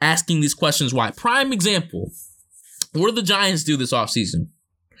asking these questions why. Prime example, what did the Giants do this offseason?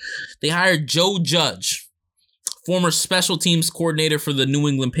 They hired Joe Judge, former special teams coordinator for the New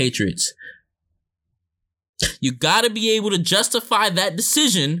England Patriots. You got to be able to justify that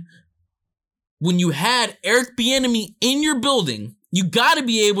decision when you had Eric Bieniemy in your building. You got to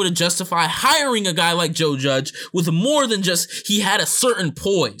be able to justify hiring a guy like Joe Judge with more than just he had a certain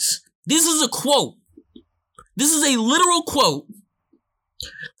poise. This is a quote. This is a literal quote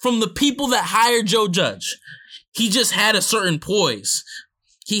from the people that hired Joe Judge. He just had a certain poise.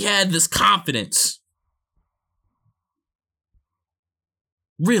 He had this confidence.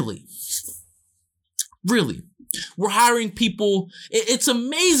 Really? Really? We're hiring people. It's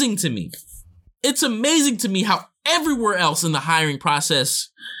amazing to me. It's amazing to me how everywhere else in the hiring process,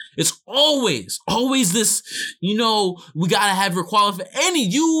 it's always this, we gotta have your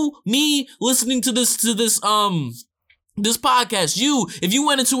qualification. Me listening to this podcast, if you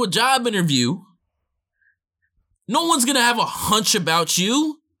went into a job interview, no one's gonna have a hunch about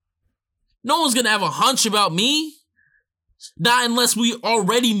you. No one's gonna have a hunch about me. Not unless we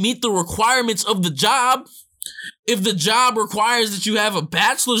already meet the requirements of the job. If the job requires that you have a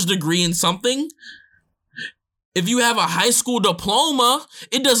bachelor's degree in something, if you have a high school diploma,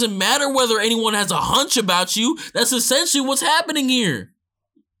 it doesn't matter whether anyone has a hunch about you. That's essentially what's happening here.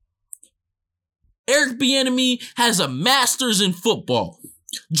 Eric Bieniemy has a master's in football.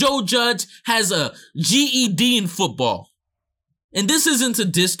 Joe Judge has a GED in football. And this isn't to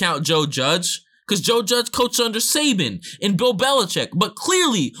discount Joe Judge, because Joe Judge coached under Saban and Bill Belichick, but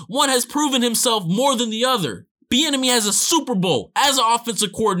clearly one has proven himself more than the other. Bieniemy has a Super Bowl as an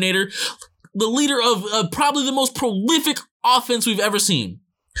offensive coordinator, the leader of probably the most prolific offense we've ever seen.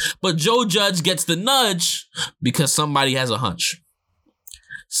 But Joe Judge gets the nudge because somebody has a hunch.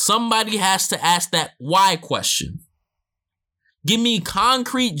 Somebody has to ask that why question. Give me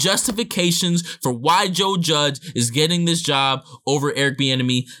concrete justifications for why Joe Judge is getting this job over Eric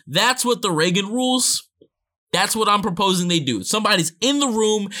Bieniemy. That's what the Reagan rules. That's what I'm proposing they do. Somebody's in the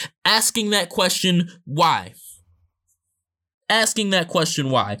room asking that question, why? Asking that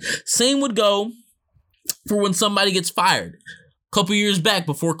question, why? Same would go for when somebody gets fired. A couple years back,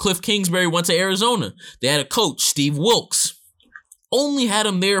 before Cliff Kingsbury went to Arizona, they had a coach, Steve Wilkes. Only had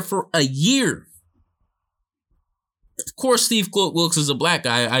him there for a year. Of course, Steve Wilkes is a black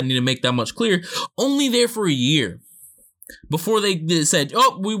guy. I need to make that much clear. Only there for a year. Before they said,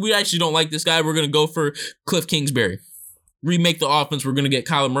 oh, we actually don't like this guy. We're going to go for Cliff Kingsbury. Remake the offense. We're going to get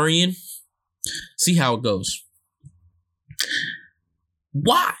Kyler Murray in. See how it goes.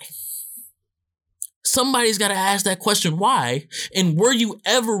 Why? Somebody's got to ask that question, why? And were you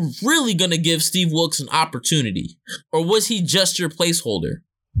ever really going to give Steve Wilkes an opportunity? Or was he just your placeholder?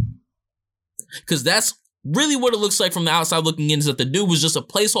 Because that's really what it looks like from the outside looking in, is that the dude was just a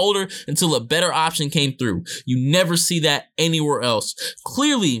placeholder until a better option came through. You never see that anywhere else.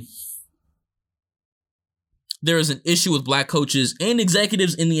 Clearly, there is an issue with black coaches and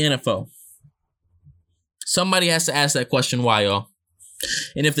executives in the NFL. Somebody has to ask that question, why, y'all?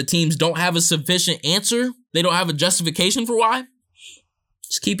 And if the teams don't have a sufficient answer, they don't have a justification for why,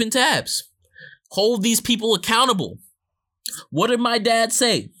 just keep in tabs. Hold these people accountable. What did my dad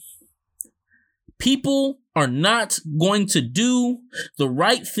say? People are not going to do the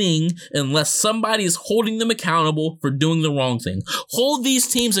right thing unless somebody is holding them accountable for doing the wrong thing. Hold these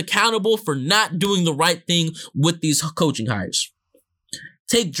teams accountable for not doing the right thing with these coaching hires.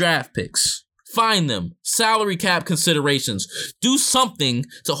 Take draft picks. Find them. Salary cap considerations. Do something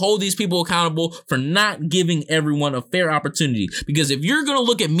to hold these people accountable for not giving everyone a fair opportunity. Because if you're going to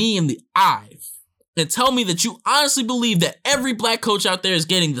look at me in the eye and tell me that you honestly believe that every black coach out there is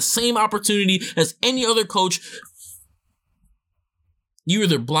getting the same opportunity as any other coach, you're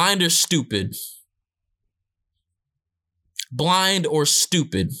either blind or stupid. Blind or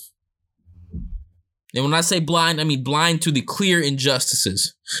stupid. And when I say blind, I mean blind to the clear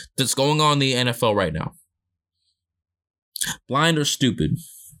injustices that's going on in the NFL right now. Blind or stupid.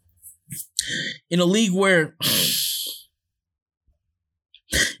 In a league where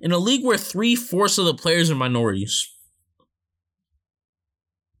 3/4 of the players are minorities.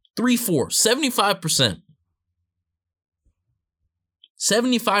 3/4, 75%.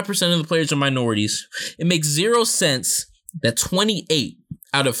 75% of the players are minorities. It makes zero sense that 28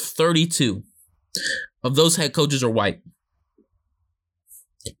 out of 32 of those head coaches are white.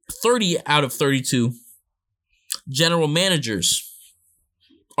 30 out of 32 general managers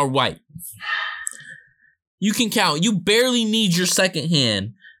are white. You can count. You barely need your second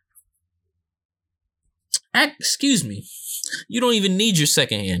hand. Excuse me. You don't even need your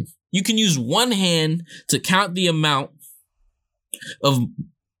second hand. You can use one hand to count the amount of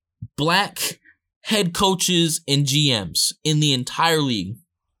black head coaches and GMs in the entire league.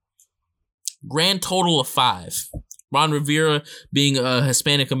 Grand total of 5. Ron Rivera being a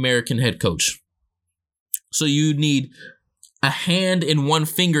Hispanic American head coach. So you need a hand and one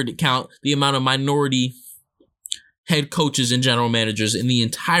finger to count the amount of minority head coaches and general managers in the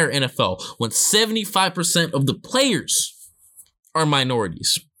entire NFL, when 75% of the players are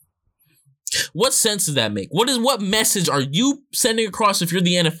minorities. What sense does that make? What message are you sending across if you're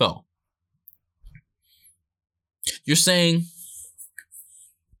the NFL? You're saying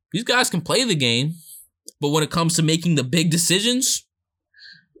these guys can play the game, but when it comes to making the big decisions,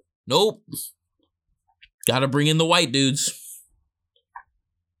 nope. Gotta bring in the white dudes.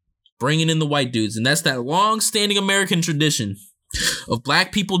 Bringing in the white dudes. And that's that long-standing American tradition of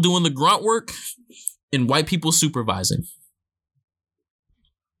black people doing the grunt work and white people supervising.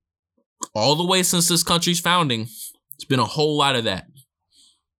 All the way since this country's founding, it's been a whole lot of that.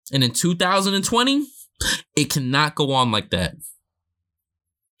 And in 2020, it cannot go on like that.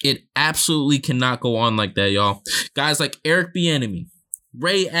 It absolutely cannot go on like that, y'all. Guys like Eric Bieniemy,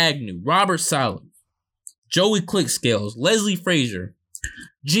 Ray Agnew, Robert Saleh, Joey Clickscales, Leslie Frazier,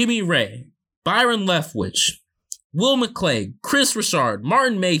 Jimmy Ray, Byron Leftwich, Will McClay, Chris Richard,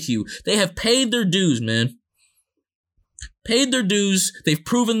 Martin Mayhew, they have paid their dues, man. Paid their dues. They've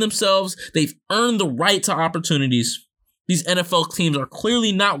proven themselves. They've earned the right to opportunities. These NFL teams are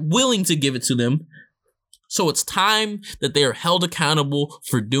clearly not willing to give it to them. So it's time that they are held accountable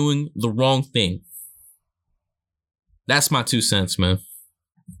for doing the wrong thing. That's my 2 cents, man.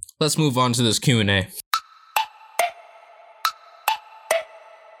 Let's move on to this Q&A.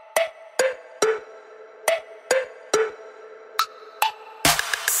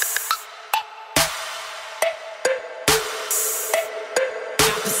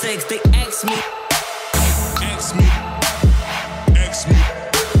 sex, they ask me. Ask me. Ask me.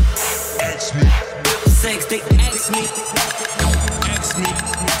 Ask me. Sex, they ask me. Ask me.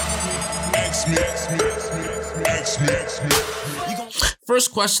 Ask me. Ask me. Ask me.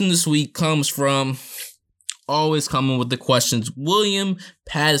 First question this week comes from, always coming with the questions, William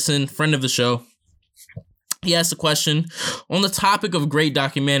Pattison, friend of the show. He asked a question on the topic of great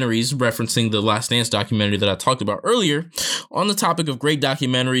documentaries, referencing the Last Dance documentary that I talked about earlier. On the topic of great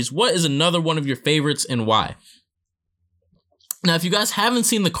documentaries, what is another one of your favorites and why? Now, if you guys haven't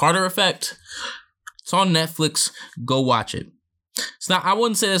seen The Carter Effect, it's on Netflix. Go watch it. It's not, I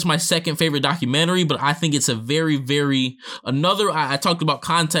wouldn't say that's my second favorite documentary, but I think it's a very, very, I talked about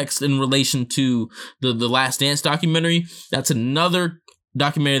context in relation to the Last Dance documentary. That's another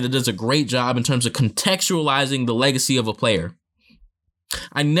documentary that does a great job in terms of contextualizing the legacy of a player.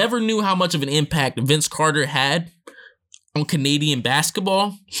 I never knew how much of an impact Vince Carter had on Canadian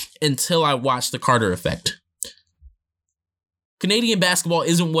basketball until I watched The Carter Effect. Canadian basketball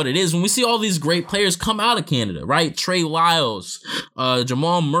isn't what it is. When we see all these great players come out of Canada, right? Trey Lyles,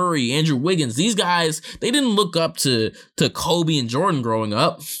 Jamal Murray, Andrew Wiggins, these guys, they didn't look up to Kobe and Jordan growing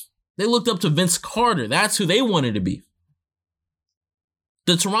up. They looked up to Vince Carter. That's who they wanted to be.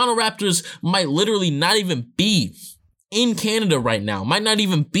 The Toronto Raptors might literally not even be in Canada right now, might not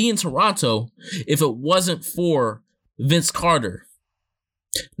even be in Toronto if it wasn't for Vince Carter.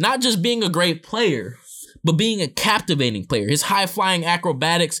 Not just being a great player, but being a captivating player. His high-flying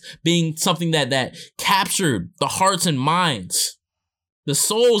acrobatics being something that captured the hearts and minds, the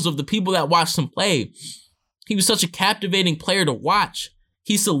souls of the people that watched him play. He was such a captivating player to watch.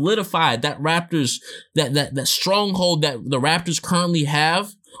 He solidified that Raptors, that stronghold that the Raptors currently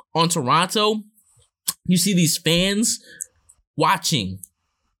have on Toronto. You see these fans watching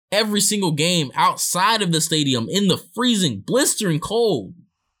every single game outside of the stadium in the freezing, blistering cold.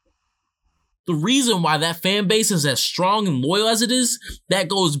 The reason why that fan base is as strong and loyal as it is, that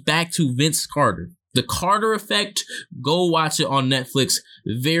goes back to Vince Carter. The Carter Effect, go watch it on Netflix.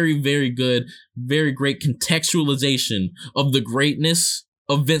 Very, very good. Very great contextualization of the greatness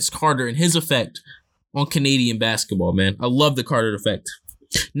of Vince Carter and his effect on Canadian basketball, man. I love the Carter Effect.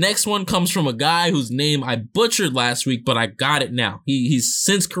 Next one comes from a guy whose name I butchered last week, but I got it now. He's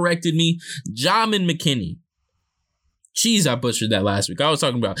since corrected me. Jamin McKinney. Jeez, I butchered that last week. I was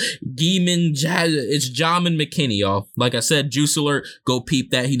talking about it's Jamin McKinney, y'all. Like I said, Juice Alert, go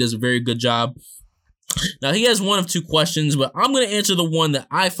peep that. He does a very good job. Now, he has one of two questions, but I'm going to answer the one that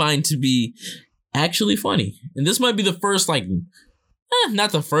I find to be actually funny. And this might be the first,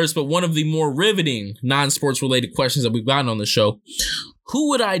 not the first, but one of the more riveting non-sports related questions that we've gotten on the show. Who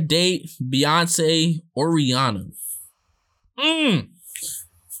would I date, Beyonce or Rihanna? Beyonce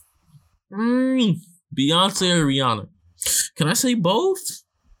or Rihanna? Can I say both?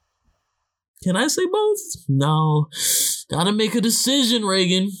 No. Gotta make a decision,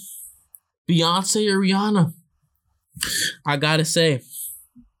 Reagan. Beyonce or Rihanna? I gotta say,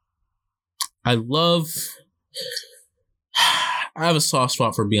 I have a soft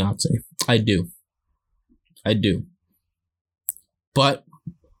spot for Beyonce. I do. But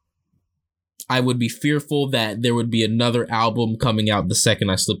I would be fearful that there would be another album coming out the second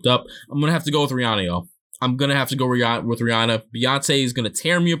I slipped up. I'm going to have to go with Rihanna, y'all. I'm going to have to go with Rihanna. Beyonce is going to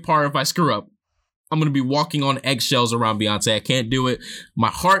tear me apart if I screw up. I'm going to be walking on eggshells around Beyonce. I can't do it. My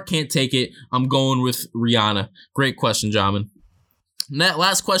heart can't take it. I'm going with Rihanna. Great question, Jamin. That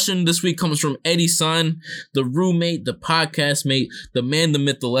last question this week comes from Eddie's son, the roommate, the podcast mate, the man, the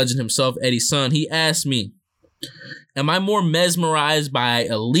myth, the legend himself, Eddie's son. He asked me, am I more mesmerized by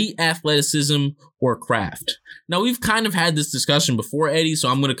elite athleticism or craft? Now, we've kind of had this discussion before, Eddie, so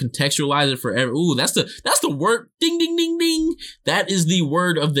I'm going to contextualize it for every. Ooh, that's the word. Ding, ding, ding, ding. That is the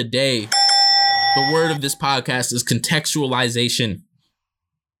word of the day. The word of this podcast is contextualization.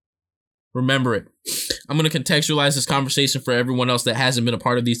 Remember it. I'm going to contextualize this conversation for everyone else that hasn't been a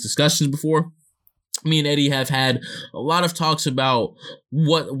part of these discussions before. Me and Eddie have had a lot of talks about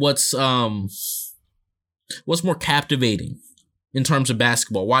what's more captivating in terms of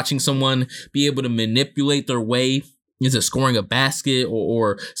basketball. Watching someone be able to manipulate their way into scoring a basket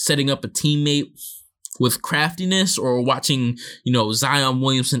or setting up a teammate with craftiness, or watching, Zion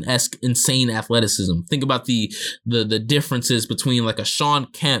Williamson-esque insane athleticism. Think about the differences between like a Sean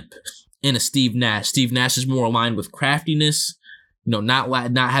Kemp and a Steve Nash. Steve Nash is more aligned with craftiness, not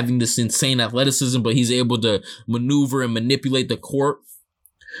having this insane athleticism, but he's able to maneuver and manipulate the court.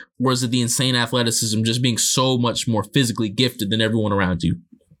 Whereas the insane athleticism just being so much more physically gifted than everyone around you.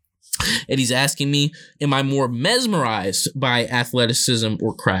 And he's asking me, am I more mesmerized by athleticism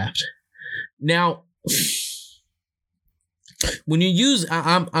or craft? Now, when you use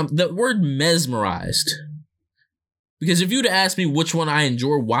I'm the word mesmerized, because if you'd ask me which one I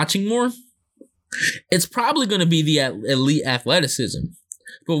enjoy watching more, it's probably going to be the elite athleticism.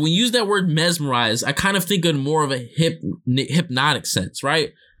 But when you use that word mesmerized, I kind of think of more of a hypnotic sense,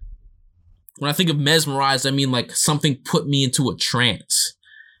 right? When I think of mesmerized, I mean like something put me into a trance.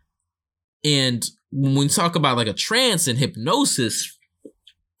 And when we talk about like a trance and hypnosis,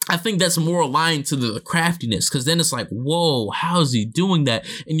 I think that's more aligned to the craftiness, because then it's like, whoa, how is he doing that?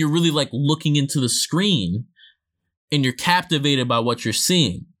 And you're really like looking into the screen and you're captivated by what you're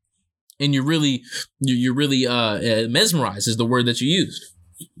seeing. And you're really mesmerized is the word that you used.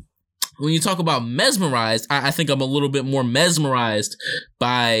 When you talk about mesmerized, I think I'm a little bit more mesmerized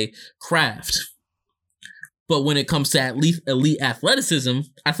by craft. But when it comes to elite athleticism,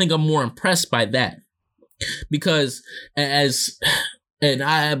 I think I'm more impressed by that. Because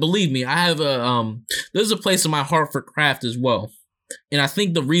believe me, I have there's a place in my heart for craft as well. And I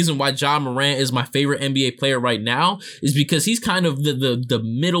think the reason why Ja Morant is my favorite NBA player right now is because he's kind of the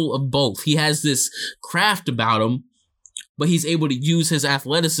middle of both. He has this craft about him, but he's able to use his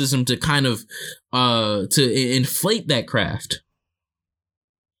athleticism to kind of to inflate that craft.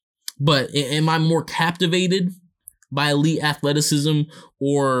 But am I more captivated by elite athleticism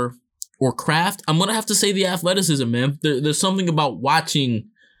or craft? I'm gonna have to say the athleticism, man. There's something about watching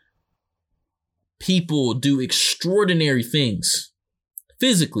people do extraordinary things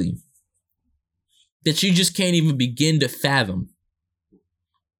physically that you just can't even begin to fathom.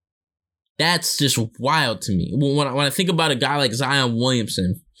 That's just wild to me. When I think about a guy like Zion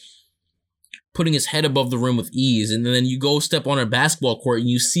Williamson putting his head above the rim with ease, and then you go step on a basketball court and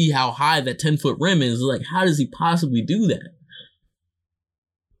you see how high that 10-foot rim is, like, how does he possibly do that?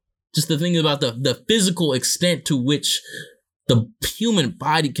 Just the thing about the physical extent to which the human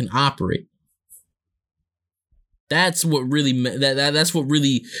body can operate. That's what really that's what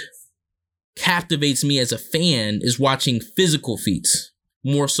really captivates me as a fan, is watching physical feats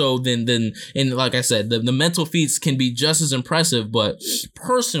more so than and like I said, the mental feats can be just as impressive, but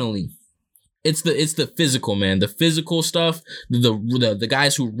personally, it's the physical, man. The physical stuff, the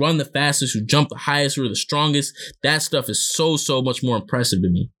guys who run the fastest, who jump the highest, who are the strongest, that stuff is so much more impressive to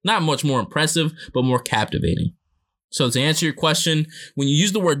me. Not much more impressive, but more captivating. So to answer your question, when you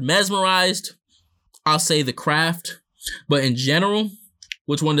use the word mesmerized, I'll say the craft. But in general,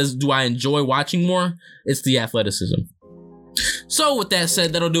 which one do I enjoy watching more? It's the athleticism. So with that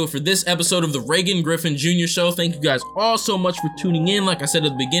said, that'll do it for this episode of the Reagan Griffin Jr. Show. Thank you guys all so much for tuning in. Like I said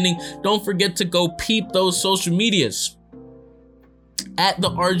at the beginning, don't forget to go peep those social medias at the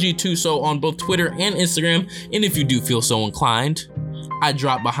RG2 Show on both Twitter and Instagram. And if you do feel so inclined, I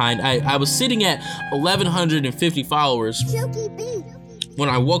dropped behind. I was sitting at 1,150 followers when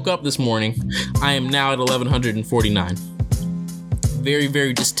I woke up this morning. I am now at 1,149. Very,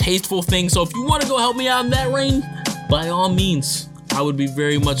 very distasteful thing. So if you want to go help me out in that ring, by all means, I would be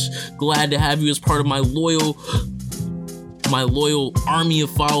very much glad to have you as part of my loyal army of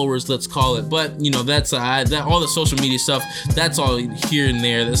followers, let's call it. But you know, that's that all the social media stuff, that's all here and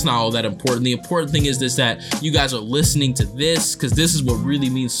there. That's not all that important. The important thing is that you guys are listening to this, because this is what really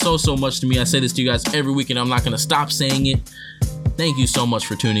means so much to me. I say this to you guys every week, and I'm not gonna stop saying it. Thank you so much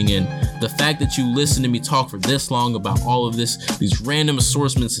for tuning in. The fact that you listen to me talk for this long about all of this, these random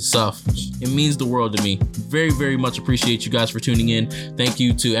assortments and stuff, it means the world to me. Very, very much appreciate you guys for tuning in. Thank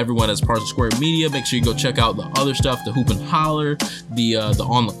you to everyone that's part of Square Media. Make sure you go check out the other stuff, the Hoop and Holler, the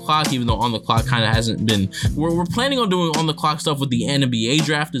On the Clock, even though On the Clock kind of hasn't been. We're planning on doing On the Clock stuff with the NBA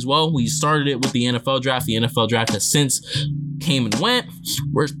draft as well. We started it with the NFL draft. The NFL draft has since came and went.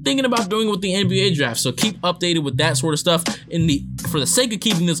 We're thinking about doing it with the NBA draft, so keep updated with that sort of stuff. For the sake of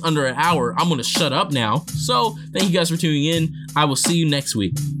keeping this under an hour, I'm gonna shut up now. So thank you guys for tuning in. I will see you next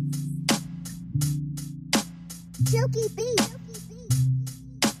week. Silky beat.